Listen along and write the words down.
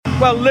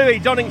Well, Louis,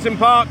 Donington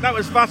Park, that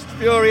was fast,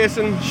 furious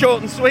and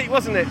short and sweet,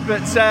 wasn't it?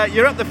 But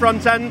you're at the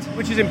front end,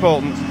 which is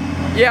important.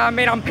 Yeah, I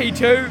mean, I'm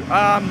P2,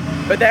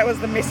 but that was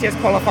the messiest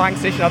qualifying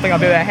session I think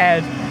I've ever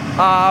had.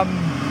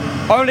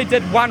 Only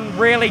did one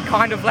really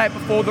kind of lap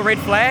before the red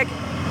flag.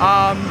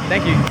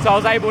 Thank you. So I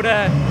was able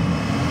to,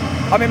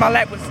 I mean, my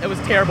lap was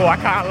terrible, I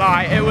can't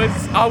lie.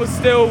 I was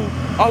still,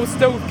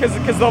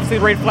 because obviously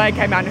the red flag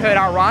came out and hurt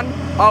our run,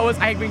 I was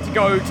aiming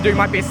to do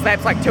my best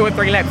laps like 2 or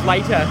 3 laps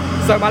later.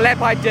 So my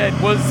lap I did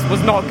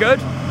was not good,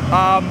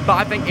 but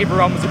I think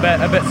everyone was a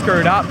bit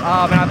screwed up,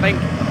 and I think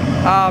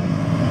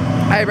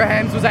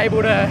Abrahams was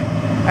able to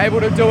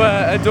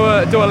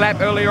do a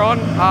lap earlier on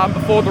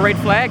before the red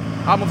flag.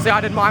 Obviously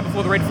I did mine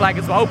before the red flag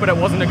as well, but it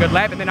wasn't a good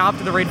lap. And then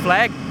after the red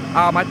flag,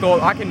 I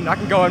thought I can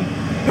go and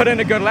put in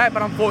a good lap,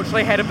 but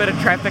unfortunately had a bit of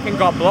traffic and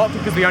got blocked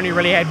because we only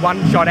really had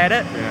one shot at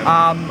it.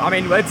 Yeah. I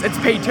mean, it's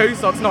P2,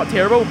 so it's not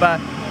terrible, but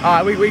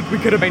we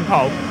could have been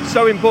pole.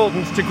 So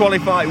important to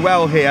qualify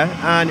well here,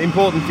 and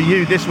important for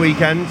you this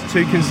weekend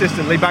to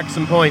consistently bag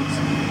some points.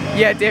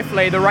 Yeah,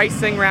 definitely. The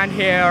racing around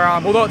here,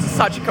 although it's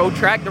such a cool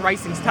track, the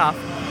racing's tough.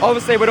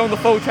 Obviously we're on the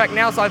full track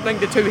now, so I think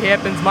the 2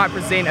 hairpins might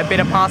present a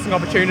better passing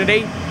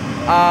opportunity.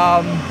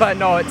 But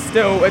no, it's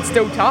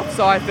still tough,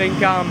 so I think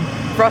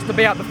for us to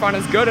be out the front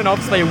is good, and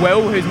obviously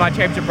Will, who's my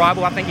championship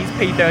rival, I think he's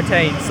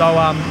P13. So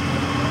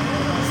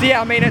yeah,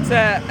 I mean, it's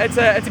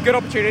a good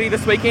opportunity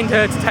this weekend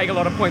to take a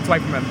lot of points away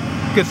from him.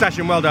 Good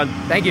session, well done.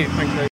 Thank you. Thanks, Dave.